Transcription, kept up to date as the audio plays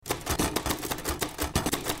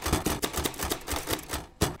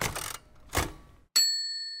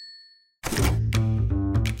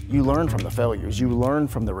You learn from the failures. You learn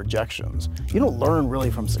from the rejections. You don't learn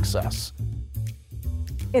really from success.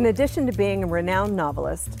 In addition to being a renowned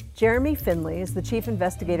novelist, Jeremy Finley is the chief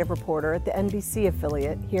investigative reporter at the NBC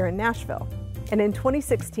affiliate here in Nashville. And in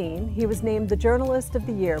 2016, he was named the Journalist of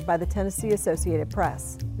the Year by the Tennessee Associated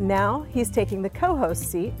Press. Now he's taking the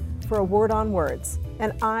co-host seat for A Word on Words,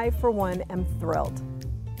 and I, for one, am thrilled.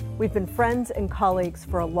 We've been friends and colleagues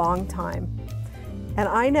for a long time, and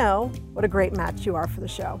I know what a great match you are for the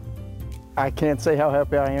show. I can't say how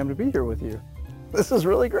happy I am to be here with you. This is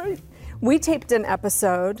really great. We taped an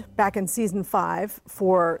episode back in season 5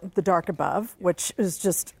 for The Dark Above, which is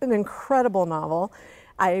just an incredible novel.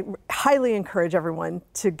 I highly encourage everyone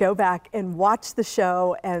to go back and watch the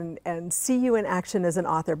show and see you in action as an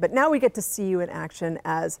author. But now we get to see you in action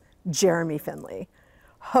as Jeremy Finley,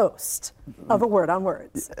 host of A Word on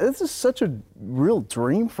Words. This is such a real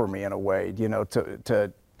dream for me in a way, you know,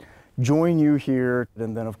 to join you here.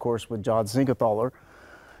 And then, of course, with John Sinkenthaler,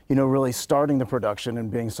 you know, really starting the production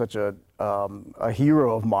and being such a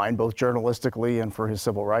hero of mine, both journalistically and for his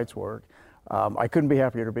civil rights work. I couldn't be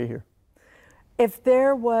happier to be here. If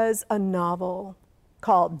there was a novel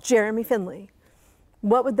called Jeremy Finley,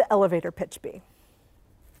 what would the elevator pitch be?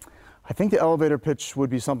 I think the elevator pitch would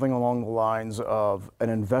be something along the lines of an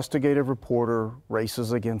investigative reporter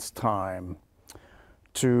races against time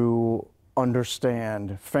to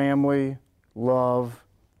understand family, love,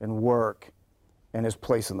 and work and his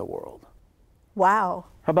place in the world. Wow.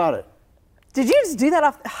 How about it? Did you just do that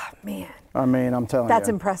off? Oh, man. I mean, I'm telling you. That's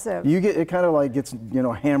impressive. You get, it kind of like gets, you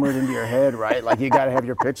know, hammered into your head, right? Like you got to have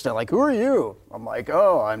your pitch done. Like, who are you? I'm like,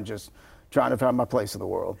 oh, I'm just trying to find my place in the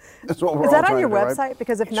world. That's what we're Is all that on your trying to do, website? right?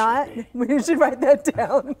 Because if not, we should write that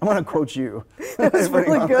down. I'm going to quote you. That was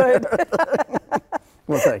really good.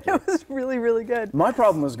 Well, thank you. It was really, really good. My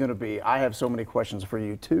problem was going to be, I have so many questions for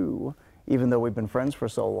you too, even though we've been friends for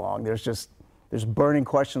so long. There's burning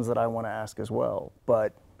questions that I want to ask as well.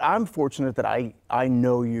 But I'm fortunate that I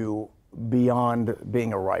know you beyond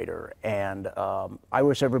being a writer, and I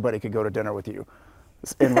wish everybody could go to dinner with you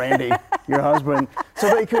and Randy, your husband, so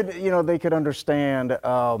they could, you know, they could understand.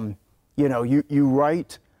 You know, you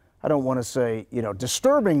write. I don't want to say, you know,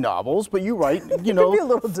 disturbing novels, but you write, you know, It can be a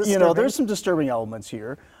little disturbing. You know, there's some disturbing elements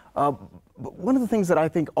here. But one of the things that I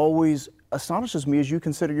think always astonishes me is you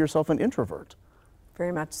consider yourself an introvert.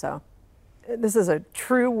 Very much so. This is a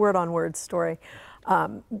true Word on Words story.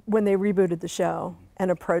 When they rebooted the show and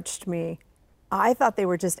approached me, I thought they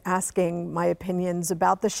were just asking my opinions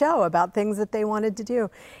about the show, about things that they wanted to do.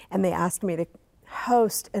 And they asked me to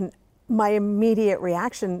host, and my immediate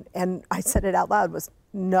reaction, and I said it out loud, was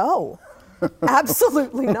no,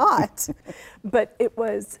 absolutely not. But it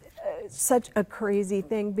was such a crazy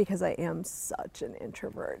thing because I am such an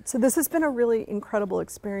introvert. So this has been a really incredible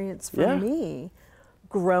experience for me,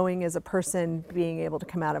 growing as a person, being able to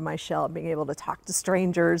come out of my shell, being able to talk to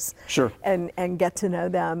strangers, and get to know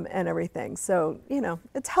them and everything. So, you know,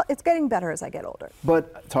 it's getting better as I get older.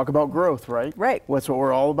 But talk about growth, right? Right. That's what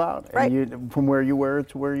we're all about. Right. And you, from where you were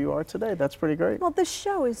to where you are today, that's pretty great. Well, the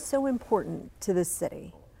show is so important to this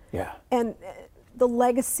city. Yeah. And the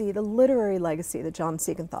legacy, the literary legacy that John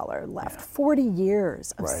Sinkenthaler left, 40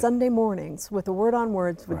 years of Sunday mornings with A Word on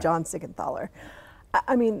Words with John Sinkenthaler.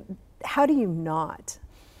 I mean, how do you not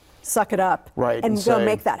suck it up and go say,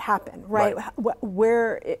 make that happen, right?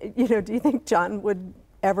 Where, you know, do you think John would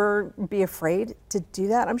ever be afraid to do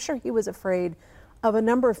that? I'm sure he was afraid of a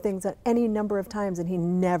number of things at any number of times, and he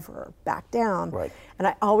never backed down. And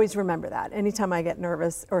I always remember that. Anytime I get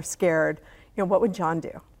nervous or scared, you know, what would John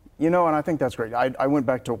do? You know, and I think that's great. I went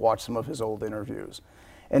back to watch some of his old interviews,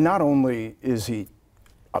 and not only is he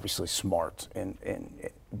obviously smart,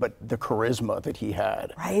 but the charisma that he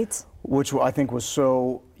had, which I think was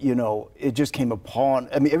so, you know, it just came upon.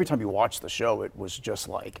 I mean, every time you watch the show, it was just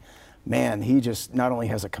like, man, he just not only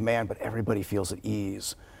has a command, but everybody feels at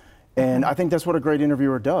ease. And I think that's what a great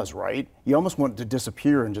interviewer does, right? You almost want to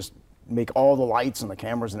disappear and just make all the lights and the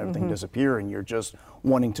cameras and everything disappear, and you're just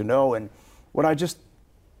wanting to know. And what I just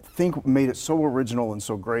think made it so original and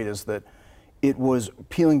so great is that it was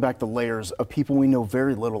peeling back the layers of people we know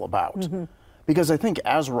very little about. Because I think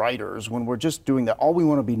as writers, when we're just doing that, all we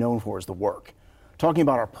want to be known for is the work. Talking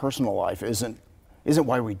about our personal life isn't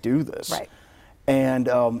why we do this. And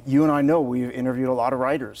you and I know we've interviewed a lot of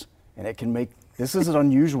writers, and it can make, this is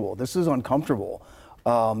unusual, this is uncomfortable.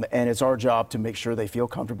 And it's our job to make sure they feel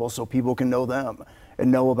comfortable so people can know them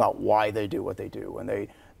and know about why they do what they do, and they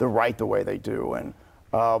write the way they do. And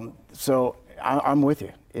so I'm with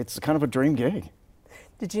you. It's kind of a dream gig.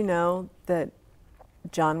 Did you know that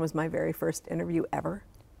John was my very first interview ever?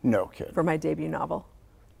 No kidding. For my debut novel.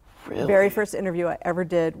 Really? Very first interview I ever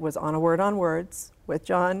did was on A Word on Words with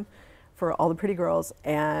John for All the Pretty Girls,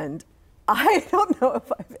 and I don't know if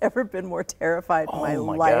I've ever been more terrified in my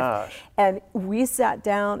life. Gosh. And we sat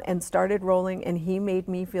down and started rolling, and he made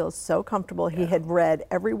me feel so comfortable. He had read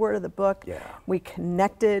every word of the book. Yeah. We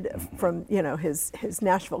connected from, you know, his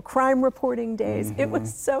Nashville crime reporting days. It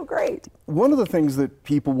was so great. One of the things that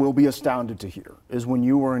people will be astounded to hear is when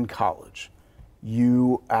you were in college,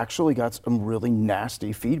 you actually got some really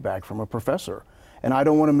nasty feedback from a professor. And I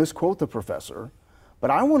don't want to misquote the professor, but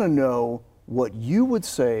I want to know what you would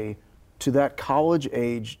say to that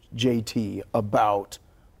college-age JT about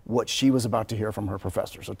what she was about to hear from her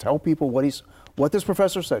professor. So tell people what this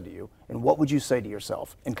professor said to you, and what would you say to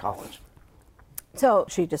yourself in college? So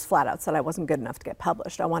she just flat out said I wasn't good enough to get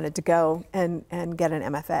published. I wanted to go and get an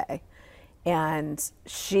MFA. And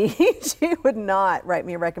she would not write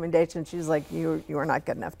me a recommendation. She's like, you are not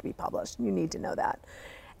good enough to be published. You need to know that.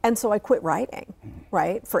 And so I quit writing,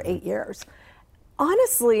 right, for 8 years.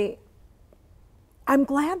 Honestly, I'm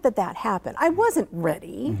glad that happened. I wasn't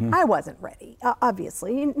ready. I wasn't ready.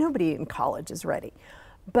 Obviously, nobody in college is ready.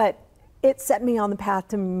 But it set me on the path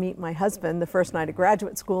to meet my husband the first night of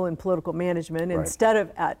graduate school in political management. Instead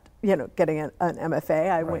of getting an MFA,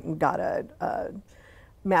 I went and got a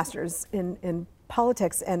master's in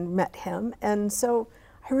politics and met him. And so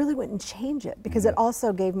I really wouldn't change it, because it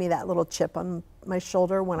also gave me that little chip on my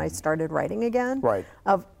shoulder when I started writing again. Right.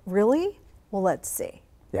 Of, really? Well, let's see.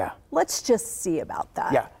 Yeah. Let's just see about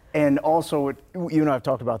that. Yeah. And also, you and I have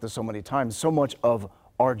talked about this so many times, so much of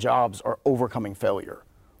our jobs are overcoming failure,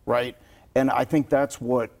 right? And I think that's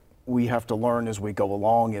what we have to learn as we go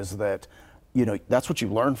along, is that, you know, that's what you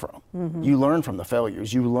learn from. You learn from the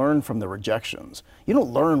failures. You learn from the rejections. You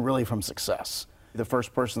don't learn really from success. The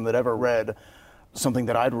first person that ever read something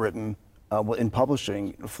that I'd written in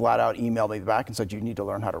publishing flat out emailed me back and said, you need to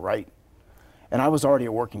learn how to write. And I was already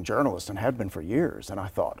a working journalist and had been for years. And I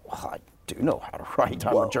thought, well, I do know how to write.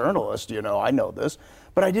 I'm a journalist, you know, I know this.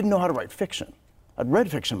 But I didn't know how to write fiction. I'd read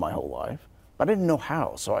fiction my whole life, but I didn't know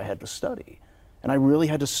how, so I had to study. And I really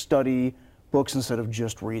had to study books instead of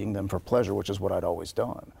just reading them for pleasure, which is what I'd always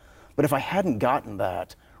done. But if I hadn't gotten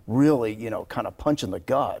that really, you know, kind of punch in the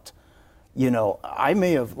gut, you know, I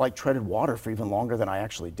may have like treaded water for even longer than I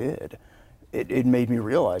actually did. It made me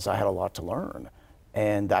realize I had a lot to learn.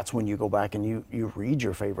 And that's when you go back and you read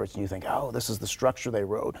your favorites and you think, oh, this is the structure they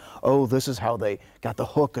wrote. Oh, this is how they got the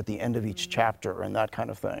hook at the end of each chapter and that kind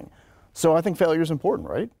of thing. So I think failure is important,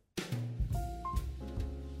 right?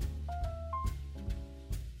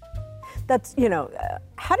 That's, you know,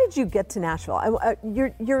 how did you get to Nashville?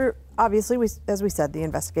 You're obviously, as we said, the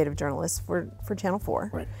investigative journalist for Channel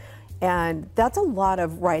 4. Right. And that's a lot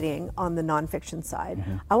of writing on the nonfiction side.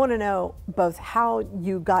 I want to know both how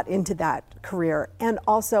you got into that career and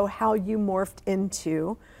also how you morphed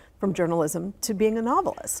into, from journalism to being a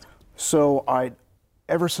novelist. So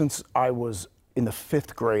ever since I was in the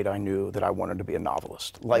 5th grade, I knew that I wanted to be a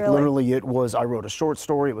novelist. Like literally it was, I wrote a short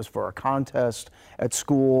story, it was for a contest at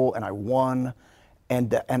school and I won.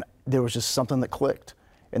 And there was just something that clicked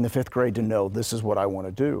in the 5th grade to know this is what I want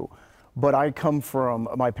to do. But I come from,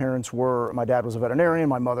 my dad was a veterinarian,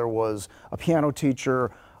 my mother was a piano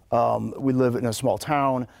teacher, we live in a small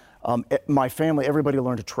town. My family, everybody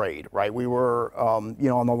learned a trade, right? We were, you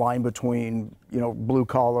know, on the line between, you know, blue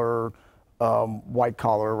collar, white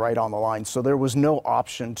collar, right on the line. So there was no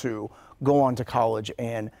option to go on to college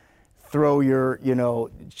and throw your, you know,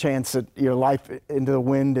 chance at your life into the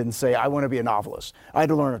wind and say, I want to be a novelist. I had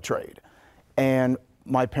to learn a trade. And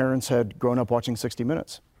my parents had grown up watching 60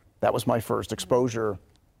 Minutes. That was my first exposure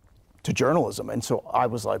to journalism. And so I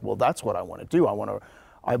was like, well, that's what I want to do.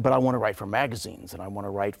 But I want to write for magazines and I want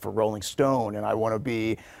to write for Rolling Stone and I want to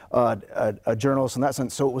be a journalist in that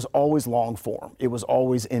sense. So it was always long form. It was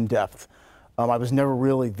always in depth. I was never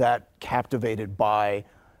really that captivated by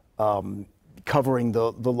covering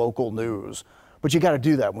the local news. But you got to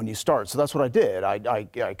do that when you start. So that's what I did.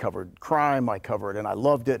 I covered crime, and I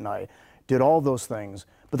loved it, and I did all those things.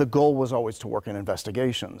 But the goal was always to work in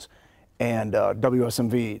investigations. And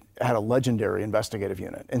WSMV had a legendary investigative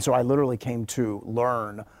unit. And so I literally came to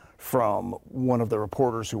learn from one of the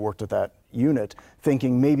reporters who worked at that unit,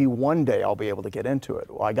 thinking maybe one day I'll be able to get into it.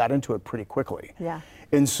 Well, I got into it pretty quickly. Yeah.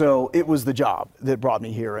 And so it was the job that brought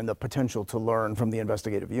me here and the potential to learn from the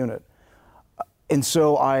investigative unit. And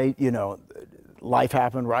so life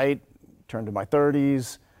happened, right? Turned to my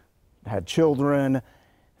 30s, had children,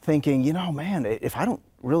 thinking, man, if I don't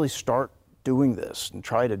really start doing this and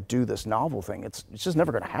try to do this novel thing, it's just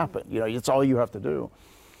never going to happen. It's all you have to do.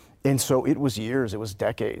 And so it was years, it was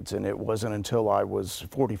decades, and it wasn't until I was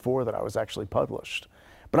 44 that I was actually published.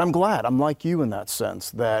 But I'm glad. I'm like you in that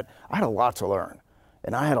sense, that I had a lot to learn.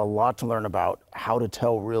 And I had a lot to learn about how to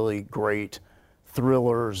tell really great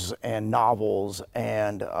thrillers and novels.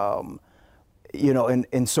 And, you know,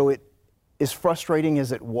 and so it, as frustrating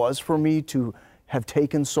as it was for me to have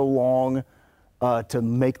taken so long to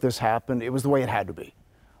make this happen, it was the way it had to be.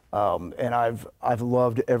 And I've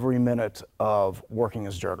loved every minute of working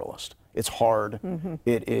as a journalist. It's hard.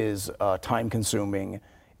 It is time consuming.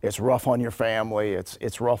 It's rough on your family.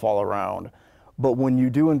 It's rough all around. But when you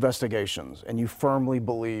do investigations and you firmly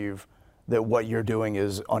believe that what you're doing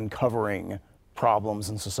is uncovering problems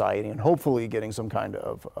in society and hopefully getting some kind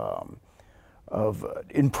of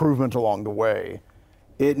improvement along the way,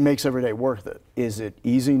 it makes every day worth it. Is it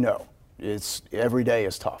easy? No. It's every day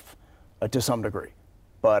is tough to some degree.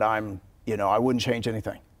 But you know, I wouldn't change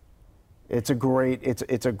anything. It's a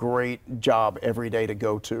great job every day to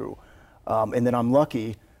go to, and then I'm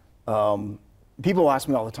lucky. People ask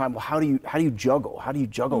me all the time, well, how do you juggle? How do you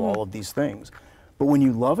juggle all of these things? But when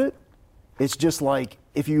you love it, it's just like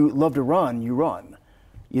if you love to run, you run.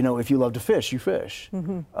 You know, if you love to fish, you fish.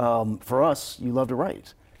 For us, you love to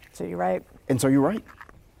write. So you write. And so you write.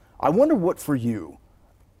 I wonder what for you,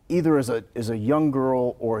 either as a young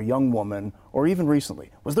girl or a young woman, or even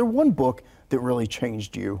recently, was there one book that really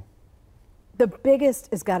changed you? The biggest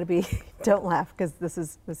has got to be, don't laugh because this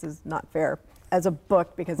is not fair as a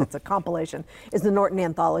book because it's a compilation, is the Norton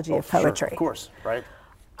Anthology of Poetry. Sure, of course, right?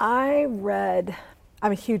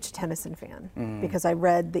 I'm a huge Tennyson fan because I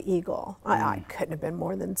read The Eagle. I couldn't have been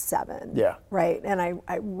more than 7. Yeah. Right, and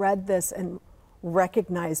I read this and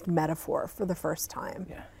recognized metaphor for the first time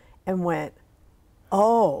and went,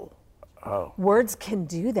 oh, words can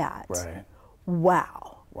do that. Right.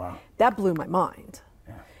 Wow. That blew my mind.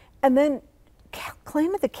 Yeah. And then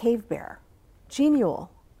Claim of the Cave Bear, Gene Ewell.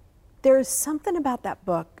 There is something about that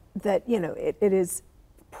book that, you know, it is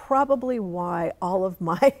probably why all of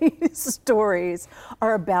my stories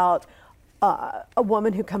are about a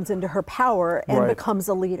woman who comes into her power and becomes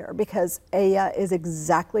a leader, because Aya is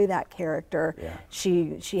exactly that character. Yeah.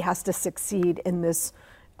 She has to succeed in this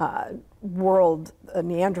world, a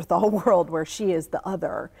Neanderthal world, where she is the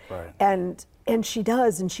other. Right. And she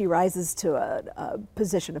does, and she rises to a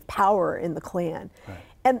position of power in the clan. Right.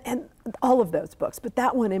 And all of those books, but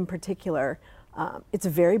that one in particular, it's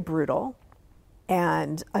very brutal.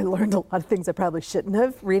 And I learned a lot of things I probably shouldn't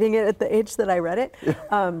have reading it at the age that I read it.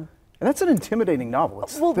 And that's an intimidating novel.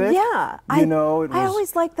 It's well, thick. Yeah, you know, I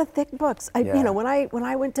always like the thick books. You know, when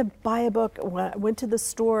I went to buy a book, when I went to the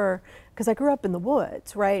store, because I grew up in the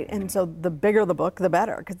woods, right? And so the bigger the book, the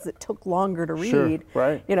better, because it took longer to read. Sure,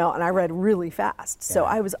 right. You know, and I read really fast. So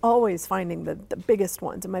I was always finding the biggest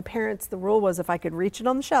ones. And my parents, the rule was if I could reach it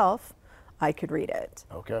on the shelf, I could read it.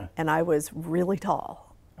 Okay. And I was really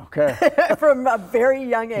tall. Okay. From a very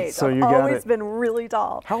young age. So I've always been really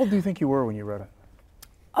tall. How old do you think you were when you read it?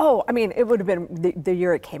 Oh, I mean, it would have been the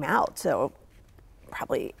year it came out, so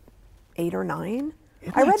probably 8 or 9.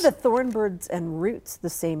 I read The Thornbirds and Roots the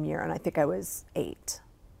same year, and I think I was 8.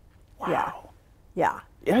 Wow. Yeah.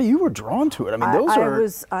 Yeah, you were drawn to it. I mean,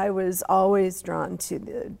 I was always drawn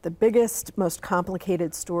to the biggest, most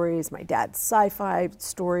complicated stories. My dad's sci-fi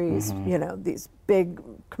stories, you know, these big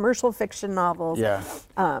commercial fiction novels. Yeah.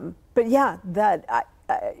 But yeah,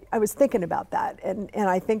 I was thinking about that, and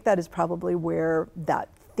I think that is probably where that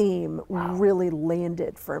theme really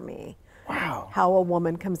landed for me. Wow. How a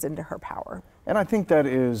woman comes into her power. And I think that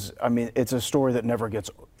is, I mean, it's a story that never gets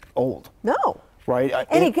old. No. Right?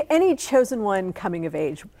 Any chosen one coming of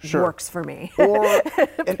age works for me.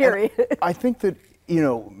 Period. And I think that, you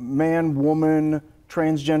know, man, woman,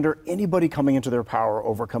 transgender, anybody coming into their power,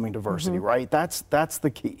 overcoming diversity, right? That's the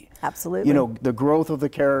key. Absolutely. You know, the growth of the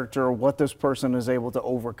character, what this person is able to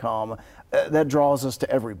overcome, that draws us to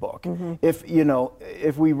every book. If, you know,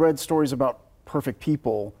 if we read stories about perfect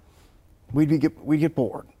people, we'd get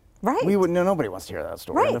bored. Right. Nobody wants to hear that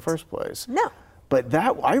story in the first place. No. But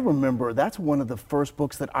I remember, that's one of the first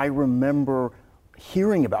books that I remember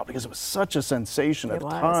hearing about because it was such a sensation at the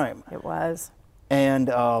time. It was. And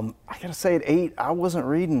I gotta say, at 8, I wasn't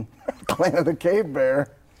reading Clan of the Cave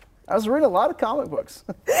Bear. I was reading a lot of comic books.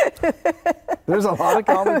 There's a lot of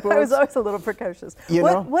comic books. I was always a little precocious. You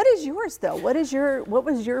know? What is yours though? What was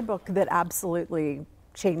your book that absolutely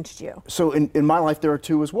changed you? So in my life, there are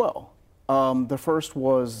 2 as well. The first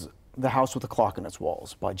was The House with a Clock in Its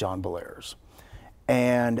Walls by John Bellairs.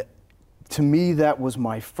 And to me, that was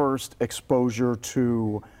my first exposure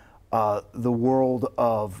to the world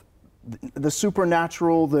of the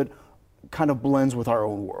supernatural that kind of blends with our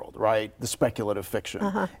own world, right? The speculative fiction.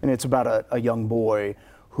 And it's about a young boy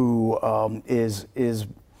who is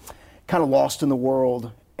kind of lost in the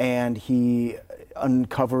world, and he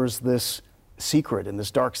uncovers this secret and this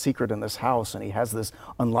dark secret in this house, and he has this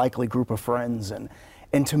unlikely group of friends, and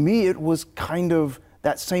to me it was kind of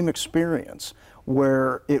that same experience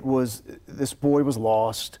where it was this boy was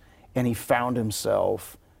lost and he found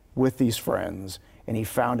himself with these friends, and he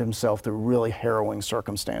found himself through really harrowing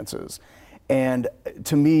circumstances. And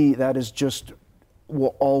to me, that is just,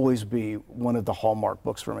 will always be one of the hallmark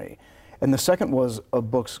books for me. And the second was a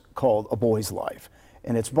book called A Boy's Life,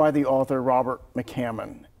 and it's by the author Robert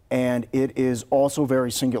McCammon, and it is also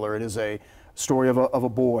very singular. It is a story of a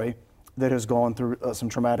boy that has gone through some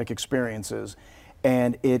traumatic experiences,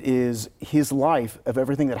 and it is his life, of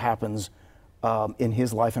everything that happens in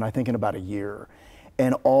his life, and I think in about a year.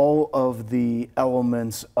 And all of the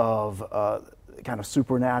elements of kind of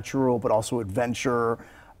supernatural, but also adventure,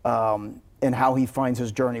 and how he finds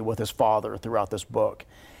his journey with his father throughout this book.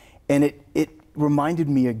 And it reminded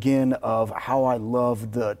me again of how I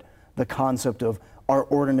love the concept of our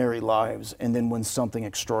ordinary lives, and then when something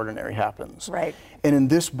extraordinary happens. Right. And in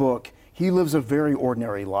this book, he lives a very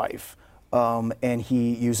ordinary life, and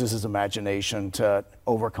he uses his imagination to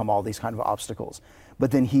overcome all these kind of obstacles. But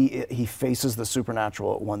then he faces the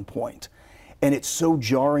supernatural at one point. And it's so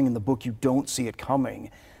jarring in the book, you don't see it coming,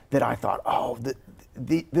 that I thought, oh,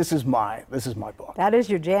 this is my book. That is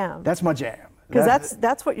your jam. That's my jam. Because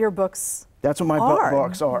that's what your books That's what my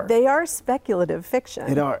books are. They are speculative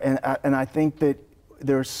fiction. They are, and I think that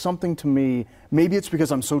there's something to me, maybe it's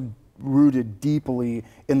because I'm so rooted deeply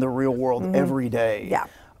in the real world every day, Yeah.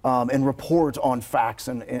 And report on facts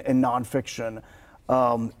and nonfiction,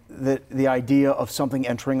 that the idea of something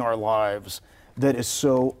entering our lives that is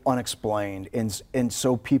so unexplained and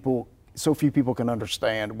so few people can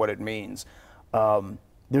understand what it means.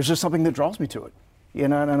 There's just something that draws me to it, you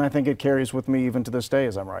know, and I think it carries with me even to this day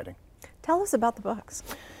as I'm writing. Tell us about the books.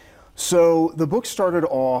 So the book started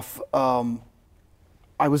off,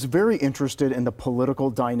 I was very interested in the political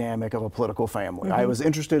dynamic of a political family. I was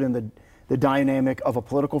interested in the dynamic of a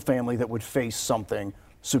political family that would face something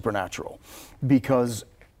supernatural, because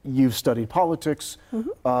you've studied politics,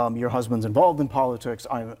 your husband's involved in politics,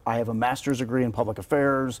 I have a master's degree in public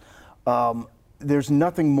affairs. There's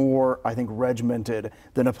nothing more, I think, regimented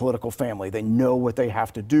than a political family. They know what they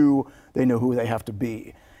have to do, they know who they have to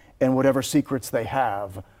be, and whatever secrets they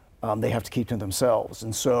have to keep to themselves.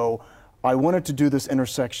 And so I wanted to do this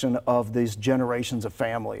intersection of these generations of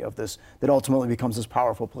family, of this that ultimately becomes this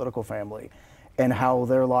powerful political family, and how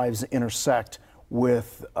their lives intersect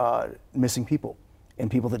with missing people and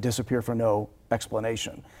people that disappear for no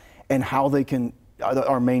explanation, and how they can,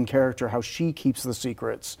 our main character, how she keeps the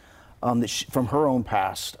secrets from her own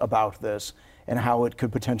past about this, and how it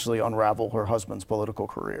could potentially unravel her husband's political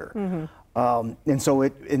career. And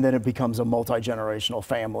then it becomes a multi-generational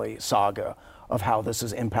family saga of how this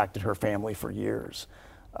has impacted her family for years.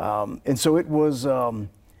 And so it was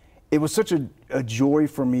such a joy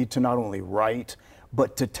for me to not only write,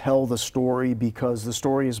 but to tell the story, because the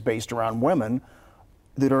story is based around women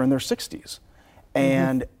that are in their 60s.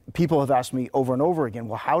 And people have asked me over and over again,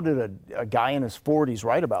 well, how did a guy in his 40s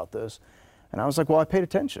write about this? And I was like, well, I paid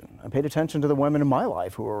attention. I paid attention to the women in my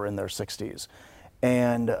life who were in their 60s.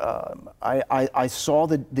 And I saw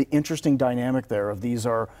the interesting dynamic there of these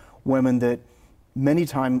are women that many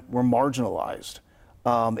times were marginalized.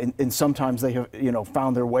 And sometimes they have,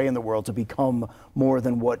 found their way in the world to become more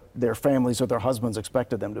than what their families or their husbands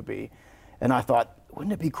expected them to be. And I thought,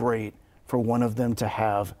 wouldn't it be great for one of them to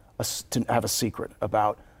have a secret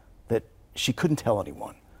about that she couldn't tell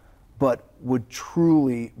anyone, but would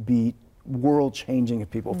truly be world-changing if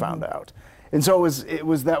people found out. And so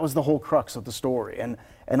that was the whole crux of the story. And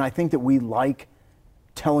I think that we like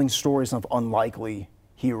telling stories of unlikely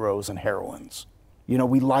heroes and heroines.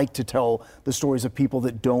 We like to tell the stories of people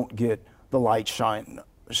that don't get the light shown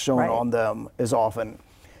on them as often.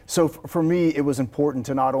 So for me, it was important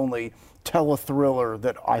to not only tell a thriller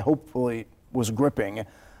that I hopefully was gripping,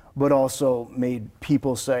 but also made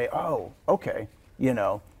people say, oh, okay,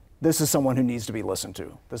 this is someone who needs to be listened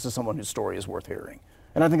to. This is someone whose story is worth hearing.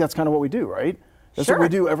 And I think that's kind of what we do, right? That's what we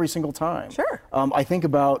do every single time. Sure. I think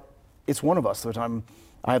about It's One of Us that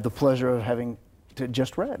I have the pleasure of having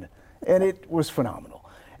just read, and it was phenomenal.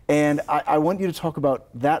 And I want you to talk about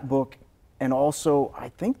that book, and also I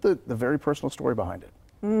think the very personal story behind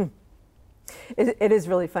it. It is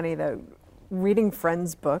really funny though. Reading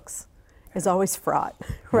friends' books is always fraught,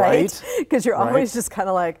 right? Because you're always just kind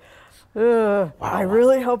of like, wow. I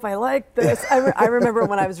really hope I like this. I remember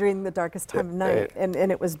when I was reading The Darkest Time of Night, and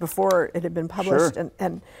it was before it had been published, and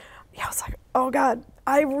I was like, oh God,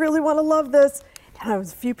 I really want to love this. And I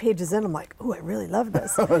was a few pages in, I'm like, oh, I really love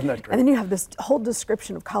this. Isn't that great? And then you have this whole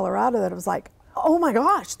description of Colorado that I was like, oh my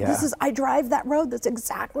gosh, I drive that road, that's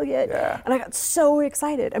exactly it. Yeah. And I got so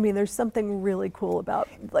excited. I mean, there's something really cool about,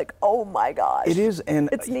 like, oh my gosh. It is, and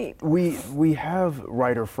it's neat. We have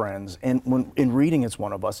writer friends, and when in reading It's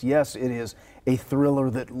One of Us, yes, it is a thriller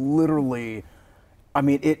that literally, I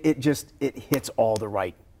mean, it hits all the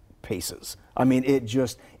right paces. I mean,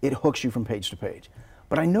 it hooks you from page to page.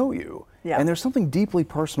 But I know you, and there's something deeply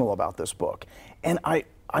personal about this book. And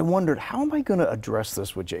I wondered, how am I going to address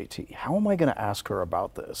this with JT? How am I going to ask her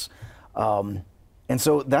about this? And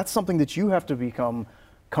so that's something that you have to become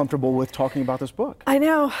comfortable with talking about this book. I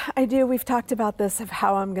know, I do. We've talked about this, of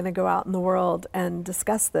how I'm going to go out in the world and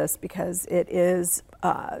discuss this, because it is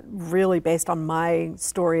really based on my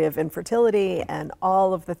story of infertility and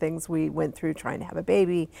all of the things we went through trying to have a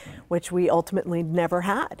baby, which we ultimately never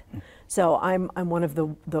had. So I'm one of the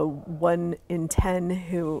 1 in 10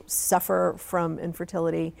 who suffer from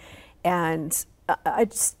infertility, and I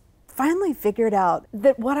just finally figured out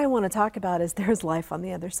that what I want to talk about is there's life on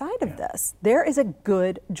the other side of this. There is a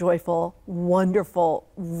good, joyful, wonderful,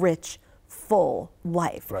 rich, full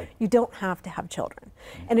life. Right. You don't have to have children.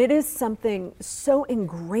 And it is something so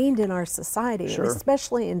ingrained in our society, and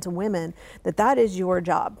especially into women, that is your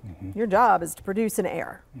job. Your job is to produce an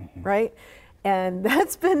heir, right? And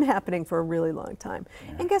that's been happening for a really long time.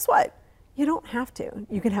 And guess what? You don't have to.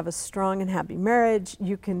 You can have a strong and happy marriage.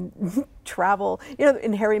 You can travel. You know,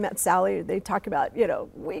 in Harry Met Sally, they talk about, you know,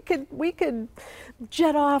 we could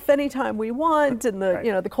jet off anytime we want, and the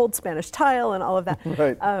you know, the cold Spanish tile and all of that.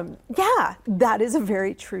 Yeah, that is a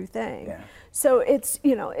very true thing. Yeah. So it's,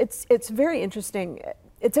 you know, it's very interesting.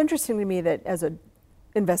 It's interesting to me that as an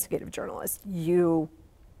investigative journalist, you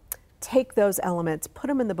take those elements, put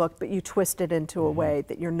them in the book, but you twist it into a way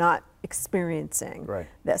that you're not experiencing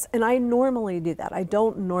this. And I normally do that. I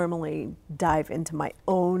don't normally dive into my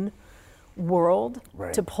own world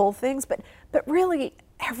to pull things, but really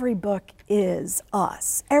every book is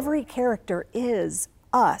us. Every character is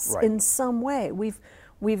us in some way.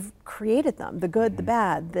 We've created them, the good, the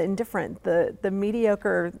bad, the indifferent, the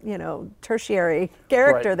mediocre, you know, tertiary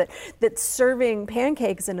character that's serving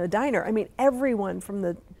pancakes in a diner. I mean, everyone from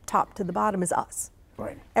the top to the bottom is us.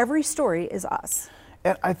 Every story is us.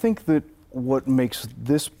 And I think that what makes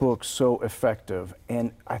this book so effective,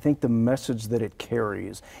 and I think the message that it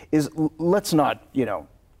carries, is let's not, you know,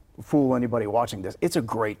 fool anybody watching this. It's a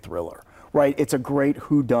great thriller, right? It's a great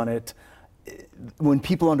whodunit. When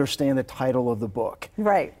people understand the title of the book,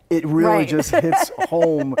 it really just hits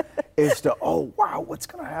home as to, oh wow, what's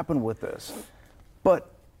going to happen with this?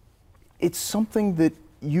 But it's something that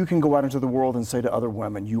you can go out into the world and say to other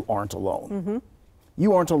women, you aren't alone.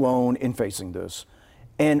 You aren't alone in facing this.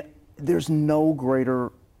 And there's no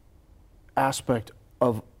greater aspect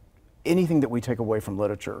of anything that we take away from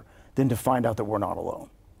literature than to find out that we're not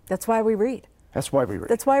alone. That's why we read. That's why we read.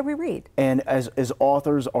 That's why we read. And as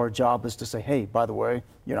authors, our job is to say, hey, by the way,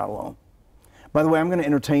 you're not alone. By the way, I'm going to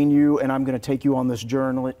entertain you, and I'm going to take you on this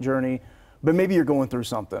journey, but maybe you're going through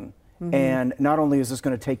something. And not only is this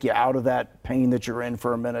going to take you out of that pain that you're in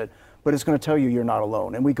for a minute, but it's going to tell you you're not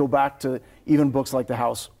alone. And we go back to even books like The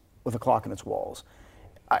House with a Clock in Its Walls.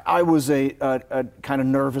 I was a kind of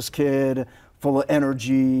nervous kid, full of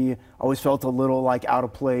energy, always felt a little like out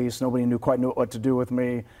of place, nobody quite knew what to do with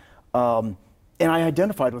me. And I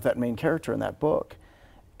identified with that main character in that book.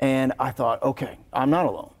 And I thought, okay, I'm not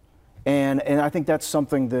alone. And I think that's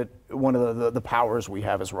something that one of the powers we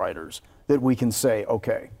have as writers, that we can say,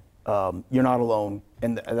 okay, you're not alone,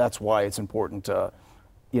 and that's why it's important to,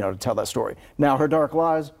 you know, to tell that story. Now, Her Dark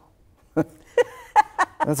Lies,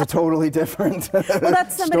 that's a totally different well,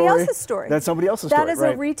 that's somebody else's story. That's somebody else's story. That is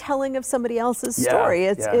a retelling of somebody else's story.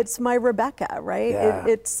 It's my Rebecca, right?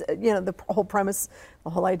 It's, you know, the whole premise,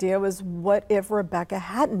 the whole idea was, what if Rebecca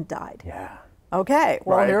hadn't died? Okay,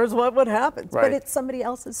 well, here's what would happen. But it's somebody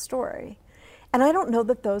else's story. And I don't know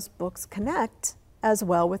that those books connect as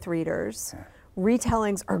well with readers.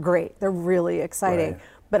 Retellings are great. They're really exciting.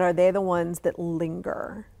 But are they the ones that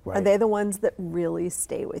linger? Are they the ones that really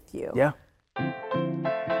stay with you?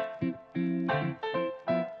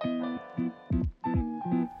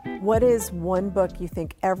 What is one book you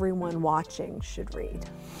think everyone watching should read?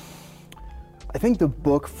 I think the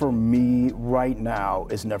book for me right now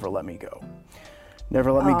is Never Let Me Go.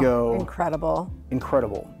 Never Let Me Go. Incredible.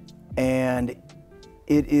 Incredible. And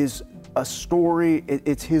it is a story,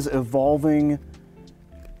 it's his evolving,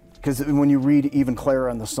 because when you read even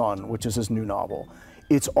Clara and the Sun, which is his new novel,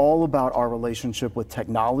 it's all about our relationship with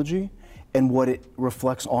technology and what it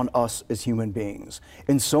reflects on us as human beings.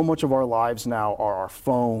 And so much of our lives now are our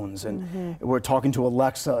phones, and we're talking to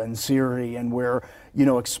Alexa and Siri, and we're, you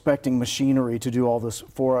know, expecting machinery to do all this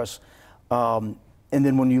for us. And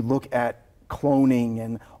then when you look at cloning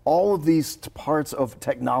and all of these parts of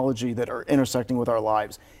technology that are intersecting with our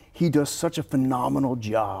lives, he does such a phenomenal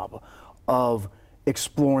job of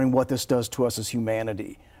exploring what this does to us as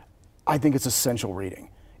humanity. I think it's essential reading.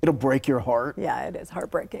 It'll break your heart. Yeah, it is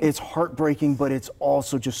heartbreaking. It's heartbreaking, but it's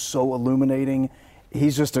also just so illuminating.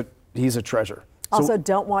 He's a treasure. Also,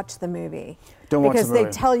 don't watch the movie. Don't watch the movie.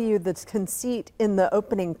 Because they tell you the conceit in the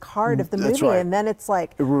opening card of the movie, That's right. and then it's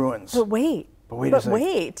like, it ruins. But wait,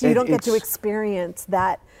 you don't get to experience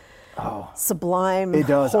that sublime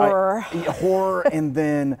horror. Horror, and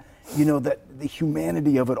then, you know, the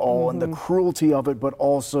humanity of it all and the cruelty of it, but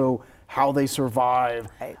also how they survive.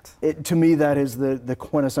 Right. To me, that is the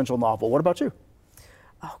quintessential novel. What about you?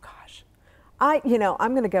 Oh gosh, I'm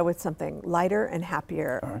going to go with something lighter and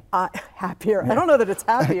happier. Happier. Yeah. I don't know that it's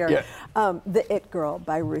happier. Yeah. The It Girl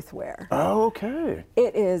by Ruth Ware. Oh, okay.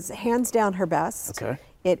 It is hands down her best. Okay.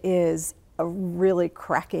 It is a really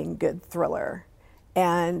cracking good thriller,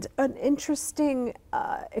 and an interesting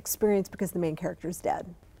experience because the main character is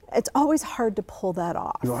dead. It's always hard to pull that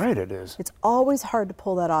off. You're right, it is. It's always hard to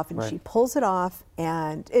pull that off, and she pulls it off,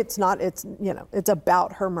 and it's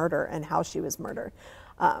about her murder and how she was murdered.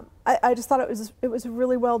 I just thought it was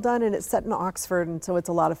really well done, and it's set in Oxford, and so it's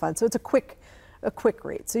a lot of fun. So it's a quick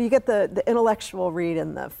read. So you get the intellectual read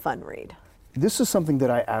and the fun read. This is something that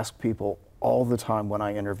I ask people all the time when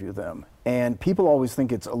I interview them, and people always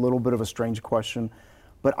think it's a little bit of a strange question,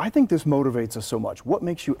 but I think this motivates us so much. What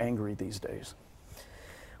makes you angry these days?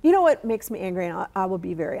 You know what makes me angry, and I will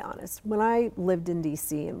be very honest. When I lived in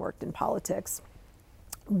D.C. and worked in politics,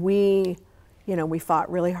 we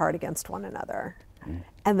fought really hard against one another.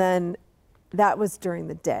 And then that was during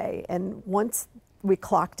the day. And once we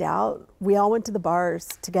clocked out, we all went to the bars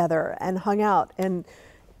together and hung out and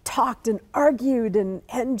talked and argued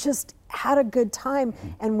and just had a good time.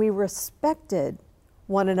 And we respected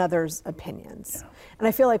one another's opinions. And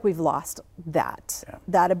I feel like we've lost that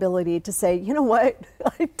ability to say, you know what,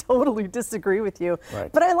 I totally disagree with you,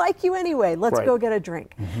 but I like you anyway. Let's go get a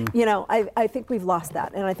drink. You know, I think we've lost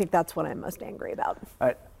that, and I think that's what I'm most angry about.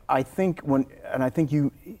 I think I think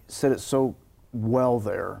you said it so well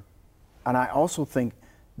there, and I also think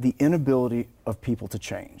the inability of people to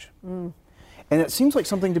change. And it seems like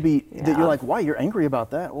something to be, that you're like, why, you're angry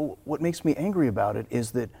about that? Well, what makes me angry about it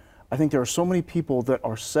is that I think there are so many people that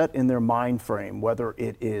are set in their mind frame, whether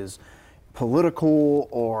it is political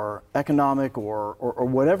or economic or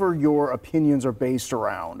whatever your opinions are based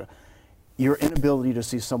around, your inability to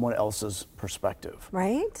see someone else's perspective.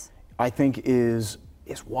 Right. I think is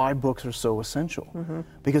why books are so essential,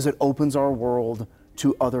 because it opens our world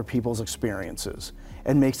to other people's experiences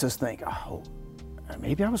and makes us think, oh,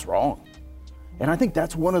 maybe I was wrong. And I think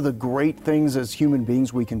that's one of the great things as human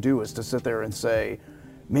beings we can do, is to sit there and say,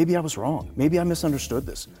 maybe I was wrong. Maybe I misunderstood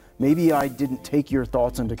this. Maybe I didn't take your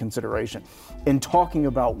thoughts into consideration. In talking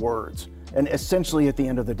about words, and essentially at the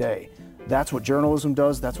end of the day, that's what journalism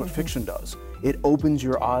does, that's what fiction does. It opens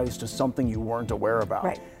your eyes to something you weren't aware about.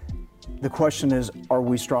 Right. The question is, are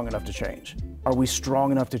we strong enough to change? Are we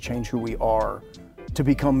strong enough to change who we are, to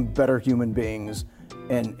become better human beings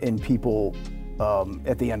and people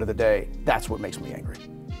at the end of the day? That's what makes me angry.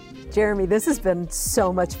 Jeremy, this has been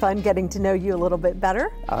so much fun getting to know you a little bit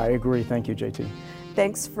better. I agree. Thank you, JT.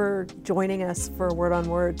 Thanks for joining us for Word on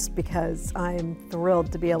Words, because I'm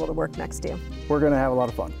thrilled to be able to work next to you. We're going to have a lot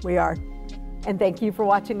of fun. We are. And thank you for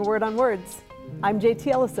watching Word on Words. I'm JT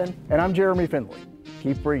Ellison. And I'm Jeremy Finley.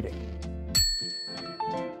 Keep reading.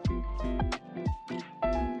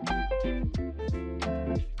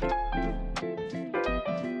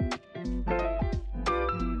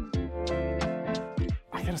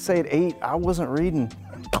 I gotta say, at 8, I wasn't reading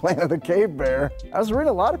Planet of the Cave Bear. I was reading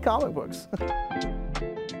a lot of comic books.